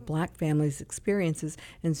tells of a black family's experiences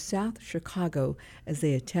in South Chicago as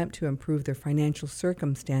they attempt to improve their financial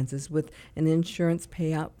circumstances with an insurance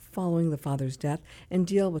payout following the father's death, and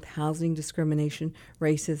deal with housing discrimination,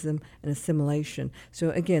 racism, and assimilation.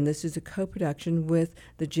 So again, this is a co-production with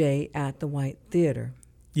the J at the White Theater.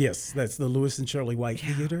 Yes, that's the Lewis and Shirley White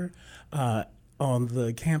Theater on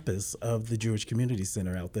the campus of the Jewish Community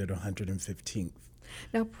Center out there at 115th.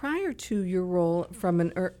 Now, prior to your role from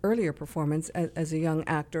an earlier performance as a young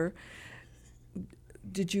actor,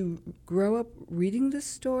 did you grow up reading this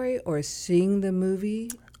story or seeing the movie?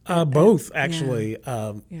 Both, actually.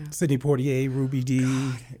 Yeah. Sidney Poitier, Ruby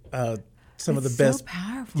Dee, some of the best. So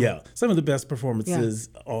powerful. Yeah, some of the best performances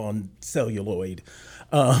on celluloid.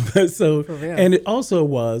 For real. And it also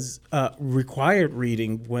was required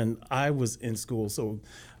reading when I was in school. So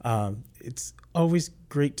it's always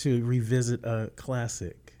great to revisit a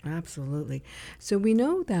classic. Absolutely. So we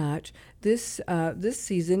know that this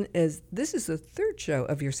season is the third show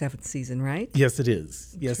of your seventh season, right? Yes, it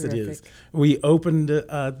is. Yes, it is. Terrific. We opened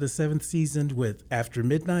the seventh season with After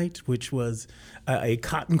Midnight, which was a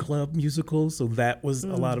Cotton Club musical. So that was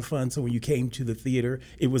a lot of fun. So when you came to the theater,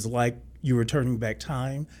 it was like you were turning back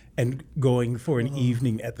time and going for an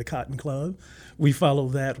evening at the Cotton Club. We follow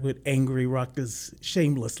that with Angry Rockers'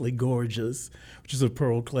 Shamelessly Gorgeous, which is a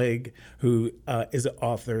Pearl Clegg, who is an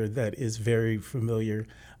author that is very familiar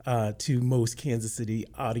to most Kansas City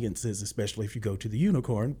audiences, especially if you go to the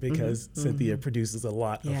Unicorn, because Cynthia produces a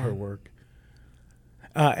lot of her work.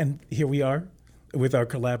 And here we are with our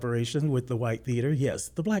collaboration with the White Theater. Yes,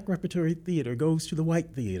 the Black Repertory Theater goes to the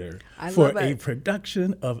White Theater for a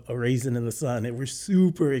production of A Raisin in the Sun. And we're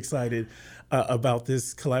super excited about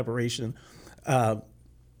this collaboration.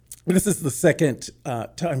 This is the second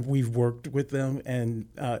time we've worked with them, and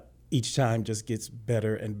each time just gets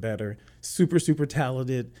better and better. Super, super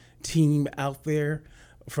talented team out there,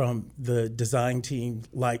 from the design team,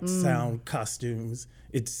 lights, sound, costumes.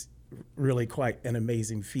 It's really quite an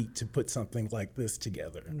amazing feat to put something like this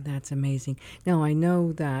together. That's amazing. Now, I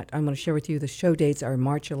know that I'm going to share with you the show dates are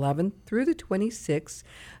March 11th through the 26th.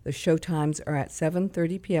 The show times are at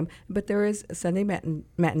 7:30 p.m., but there is Sunday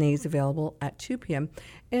matinees available at 2 p.m.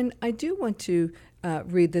 And I do want to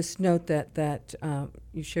read this note that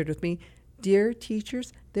you shared with me. Dear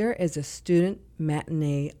teachers, there is a student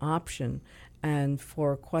matinee option. And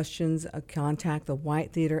for questions, contact the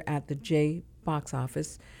White Theater at the J box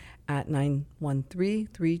office at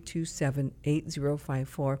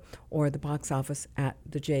 913-327-8054 or the box office at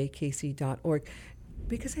thejkc.org,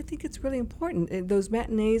 because I think it's really important. Those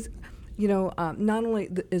matinees, not only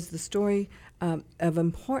is the story of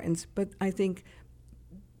importance, but I think,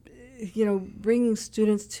 bringing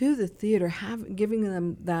students to the theater, giving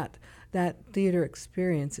them that theater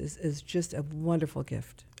experience is just a wonderful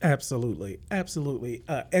gift. Absolutely.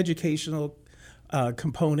 Educational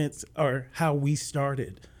components are how we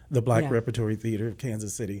started the Black Repertory Theater of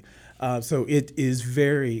Kansas City. So it is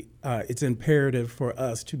it's imperative for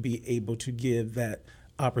us to be able to give that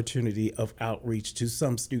opportunity of outreach to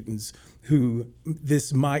some students who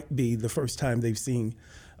this might be the first time they've seen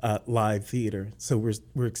live theater. So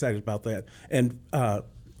we're excited about that. And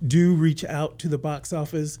do reach out to the box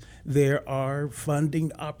office. There are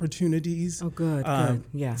funding opportunities. Oh, good,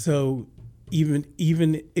 yeah. So even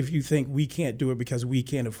if you think we can't do it because we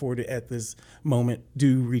can't afford it at this moment,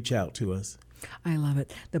 do reach out to us. I love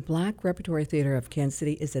it. The Black Repertory Theater of Kansas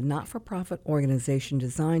City is a not-for-profit organization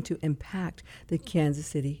designed to impact the Kansas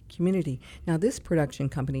City community. Now, this production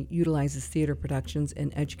company utilizes theater productions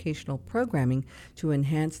and educational programming to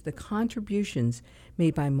enhance the contributions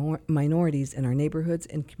made by minorities in our neighborhoods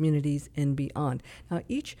and communities and beyond. Now,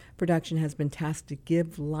 each production has been tasked to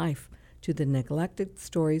give life to the neglected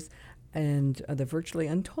stories and the virtually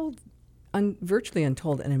untold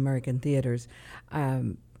in American theaters.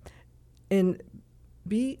 In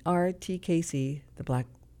BRTKC, the Black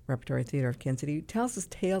Repertory Theater of Kansas City, tells us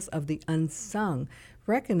tales of the unsung,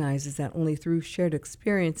 recognizes that only through shared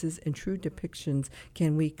experiences and true depictions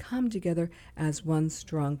can we come together as one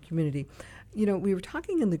strong community. We were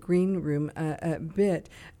talking in the green room a bit.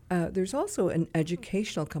 There's also an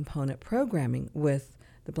educational component programming with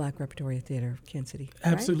the Black Repertory Theater of Kansas City.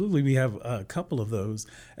 Right? Absolutely. We have a couple of those.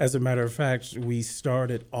 As a matter of fact, we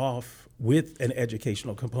started off with an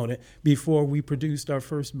educational component before we produced our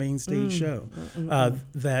first main stage show.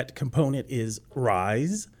 That component is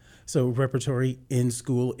RISE, so Repertory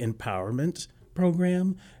in-School Empowerment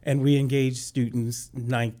Program, and we engage students,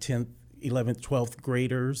 9th, 10th, 11th, 12th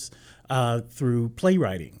graders through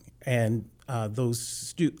playwriting. And those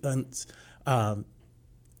students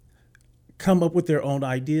come up with their own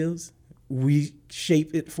ideas. We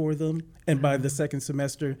shape it for them. And by the second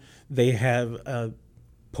semester, they have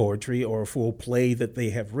poetry or a full play that they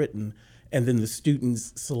have written. And then the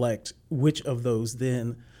students select which of those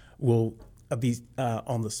then will be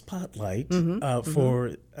on the spotlight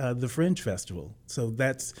for the Fringe Festival. So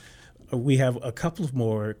we have a couple of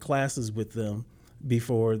more classes with them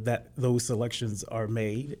before those selections are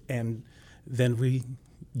made. And then we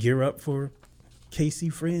gear up for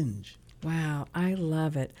KC Fringe. Wow, I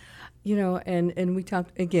love it. And we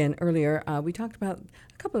talked again earlier, we talked about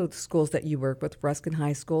a couple of schools that you work with, Ruskin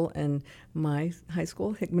High School and my high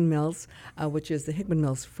school, Hickman Mills, which is the Hickman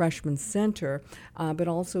Mills Freshman Center, but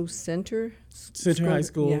also Center High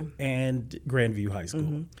School and Grandview High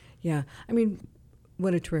School. Yeah, I mean,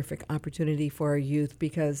 what a terrific opportunity for our youth,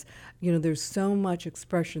 because, there's so much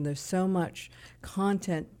expression, there's so much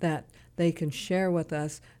content that they can share with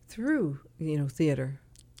us through, theater.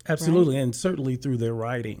 Absolutely, right? And certainly through their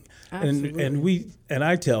writing. Absolutely. And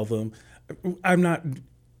I tell them, I'm not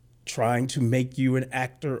trying to make you an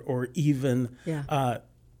actor or even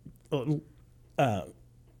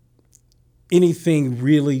anything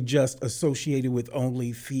really just associated with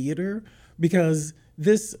only theater, because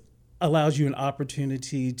this allows you an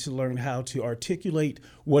opportunity to learn how to articulate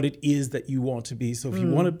what it is that you want to be. So if you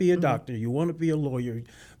want to be a doctor, you want to be a lawyer,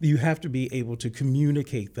 you have to be able to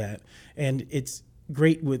communicate that. And it's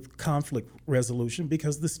great with conflict resolution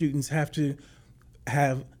because the students have to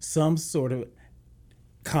have some sort of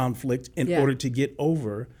conflict in order to get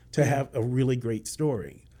over to have a really great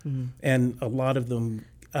story. And a lot of them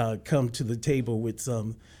come to the table with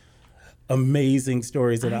some amazing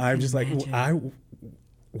stories that I'm just imagine. like,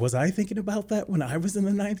 was I thinking about that when I was in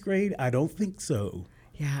the 9th grade? I don't think so.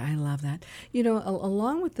 Yeah, I love that.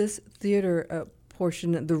 Along with this theater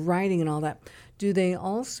portion, the writing and all that, do they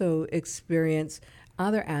also experience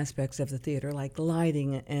other aspects of the theater, like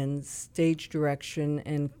lighting and stage direction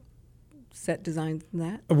and set design and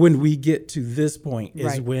that? When we get to this point is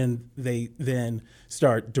Right. when they then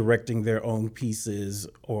start directing their own pieces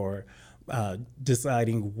or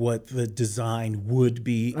deciding what the design would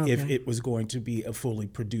be if Okay. it was going to be a fully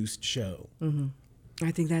produced show.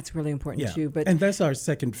 I think that's really important too. But And that's our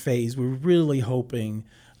second phase. We're really hoping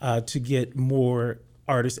to get more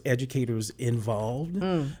artist educators involved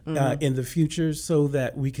in the future so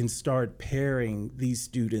that we can start pairing these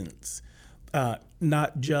students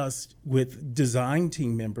not just with design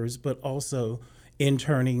team members, but also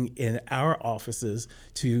interning in our offices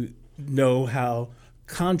to know how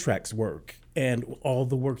contracts work and all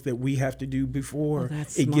the work that we have to do before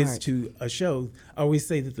it gets to a show. I always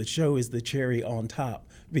say that the show is the cherry on top,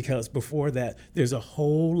 because before that, there's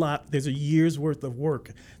a year's worth of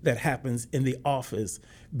work that happens in the office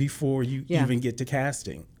before you even get to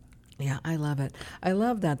casting. Yeah, I love it. I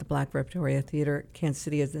love that the Black Repertory Theater Kansas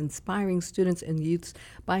City is inspiring students and youths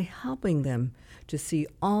by helping them to see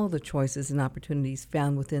all the choices and opportunities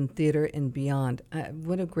found within theater and beyond.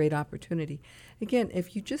 What a great opportunity. Again,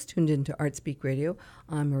 if you just tuned into Art Speak Radio,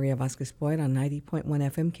 I'm Maria Vasquez Boyd on 90.1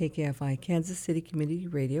 FM KKFI Kansas City Community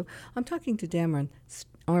Radio. I'm talking to Dameron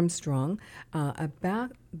Armstrong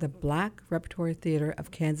about the Black Repertory Theater of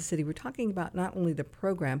Kansas City. We're talking about not only the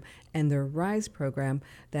program and their RISE program,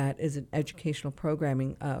 that is an educational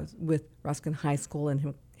programming with Ruskin High School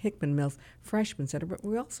and Hickman Mills Freshman Center, but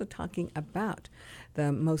we're also talking about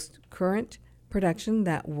the most current production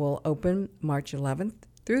that will open March 11th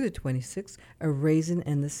through the 26th, A Raisin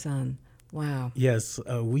in the Sun. Wow. Yes,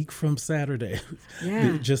 a week from Saturday.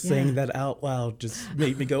 Yeah. Just saying that out loud just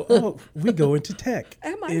made me go, oh, we go into tech.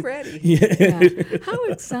 Am I ready? Yeah. How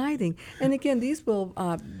exciting. And again, these will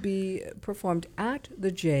be performed at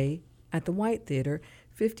the J at the White Theater,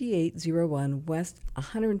 5801 West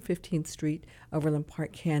 115th Street, Overland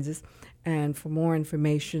Park, Kansas. And for more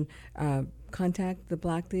information, contact the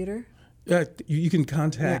Black Theater. You can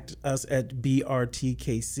contact us at brtkc.org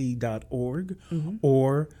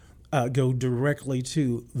or go directly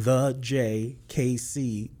to thejkc.org.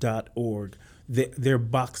 Their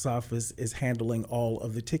box office is handling all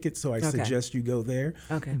of the tickets, so I suggest you go there.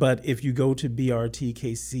 Okay. But if you go to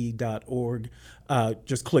brtkc.org,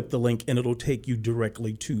 just click the link and it'll take you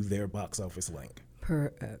directly to their box office link.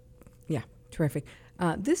 Yeah, terrific.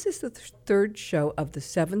 This is the third show of the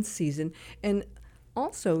 7th season, and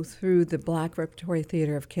also through the Black Repertory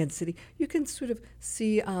Theater of Kansas City, you can sort of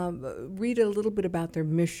see, read a little bit about their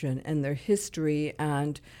mission and their history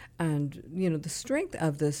and you know the strength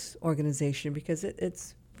of this organization, because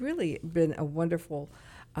it's really been a wonderful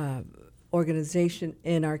organization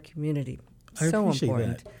in our community. I so appreciate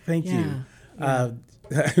important. that. Thank you. Yeah.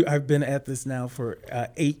 I've been at this now for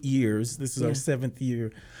 8 years. This is our 7th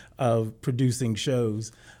year of producing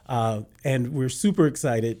shows. And we're super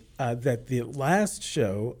excited that the last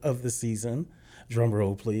show of the season, drum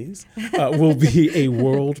roll please, will be a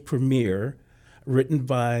world premiere written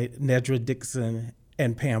by Nedra Dixon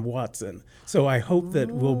and Pam Watson. So I hope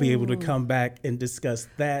that we'll be able to come back and discuss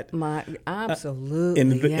that absolutely in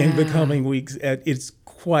the coming weeks. It's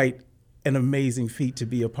quite an amazing feat to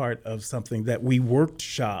be a part of something that we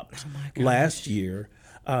workshopped last year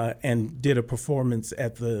and did a performance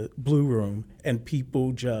at the Blue Room, and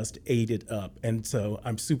people just ate it up. And so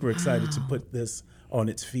I'm super excited to put this on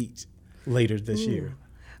its feet later this year.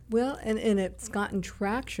 Well, and it's gotten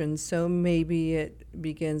traction, so maybe it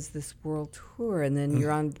begins this world tour, and then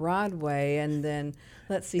you're on Broadway, and then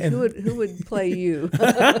let's see, who would play you in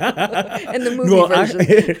the movie version?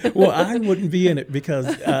 I wouldn't be in it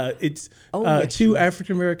because it's two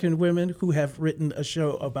African American women who have written a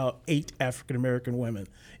show about 8 African American women.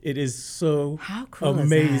 It is so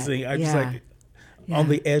amazing. I'm just like on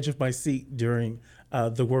the edge of my seat during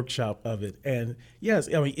the workshop of it, and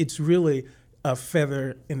yes, I mean it's really a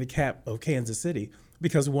feather in the cap of Kansas City,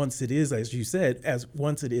 because once it is, as you said,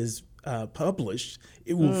 once it is published,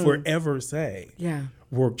 it will forever say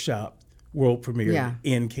workshop world premiere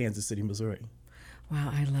in Kansas City, Missouri.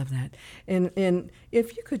 Wow, I love that. And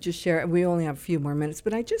if you could just share, we only have a few more minutes,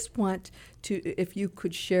 but I just want to, if you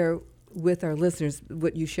could share with our listeners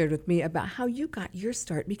what you shared with me about how you got your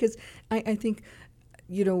start, because I think,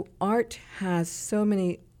 you know, art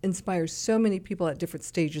inspires so many people at different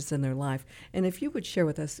stages in their life. And if you would share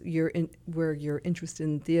with us where your interest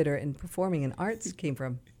in theater and performing and arts came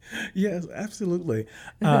from. Yes, absolutely.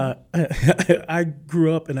 I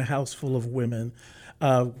grew up in a house full of women,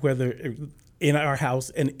 whether in our house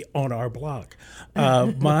and on our block.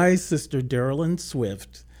 My sister, Darylyn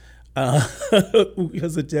Swift,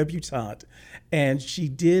 was a debutante, and she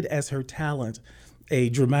did as her talent a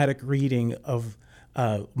dramatic reading of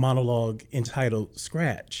monologue entitled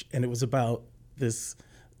Scratch, and it was about this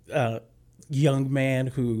young man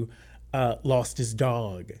who lost his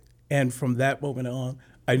dog, and from that moment on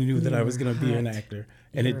I knew that I was going to be an actor,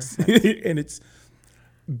 and it's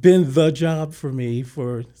been the job for me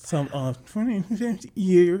for some 20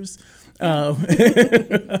 years.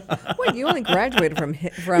 Wait, you only graduated from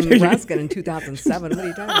Ruskin in 2007. What are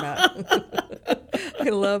you talking about? I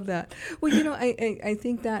love that. Well, you know, I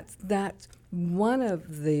think that's one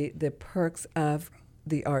of the perks of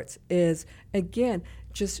the arts is, again,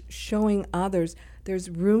 just showing others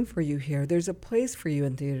there's room for you here. There's a place for you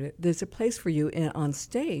in theater. There's a place for you on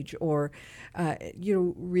stage, or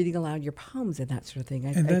reading aloud your poems and that sort of thing.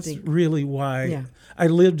 And that's really why I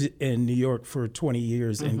lived in New York for 20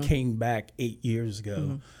 years and came back 8 years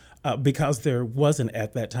ago, because there wasn't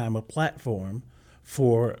at that time a platform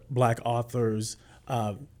for Black authors,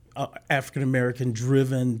 African-American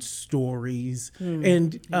driven stories.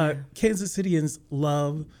 And Kansas Cityans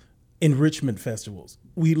love enrichment festivals.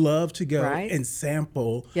 We love to go and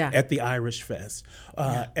sample at the Irish Fest,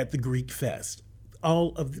 at the Greek Fest,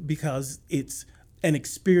 because it's an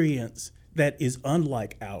experience that is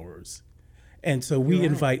unlike ours. And so we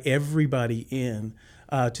invite everybody in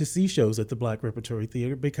to see shows at the Black Repertory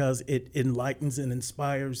Theater because it enlightens and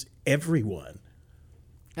inspires everyone.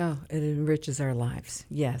 Oh, it enriches our lives.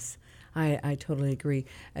 Yes, I totally agree.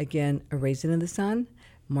 Again, A Raisin in the Sun,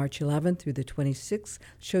 March 11th through the 26th,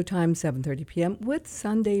 showtime 7:30 p.m. with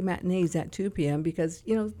Sunday matinees at 2 p.m. because,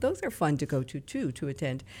 those are fun to go to, too, to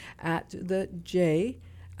attend at the J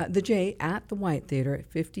at the White Theater at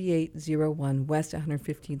 5801 West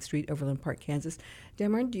 115th Street, Overland Park, Kansas.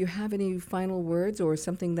 Demarn, do you have any final words or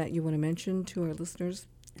something that you want to mention to our listeners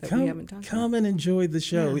that we haven't talked about? Come and enjoy the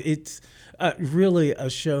show. Yeah. It's really a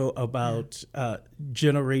show about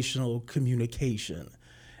generational communication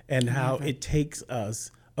and how it takes us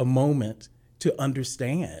a moment to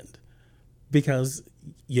understand, because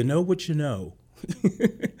you know what you know.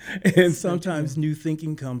 And sometimes new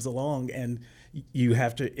thinking comes along and you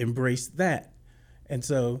have to embrace that. And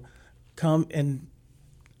so come and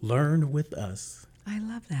learn with us. I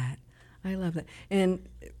love that. And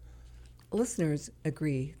listeners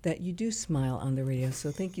agree that you do smile on the radio, so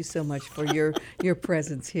thank you so much for your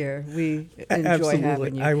presence here. We enjoy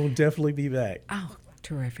having you. I will definitely be back. Oh,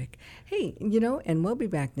 terrific. Hey, and we'll be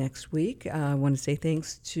back next week. I want to say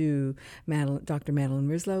thanks to Dr. Madeline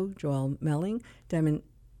Rislow, Joel Melling,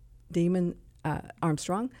 Damon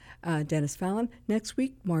Armstrong, Dennis Fallon. Next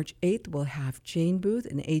week, March 8th, we'll have Jane Booth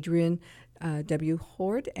and Adrian W.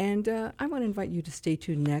 Horde. And I want to invite you to stay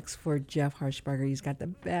tuned next for Jeff Harshbarger. He's got the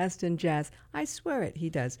best in jazz. I swear it, he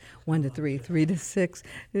does. 1 to 3, 3 to 6.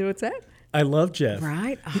 What's that? I love Jeff.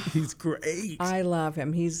 Right? He's great. I love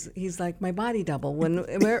him. He's like my body double.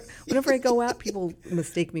 Whenever I go out, people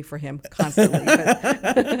mistake me for him constantly.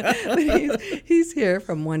 But he's here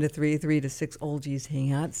from 1 to 3, 3 to 6, Old G's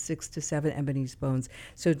Hangout, 6 to 7, Ebony's Bones.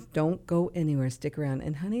 So don't go anywhere. Stick around.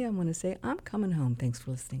 And honey, I want to say I'm coming home. Thanks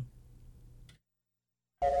for listening.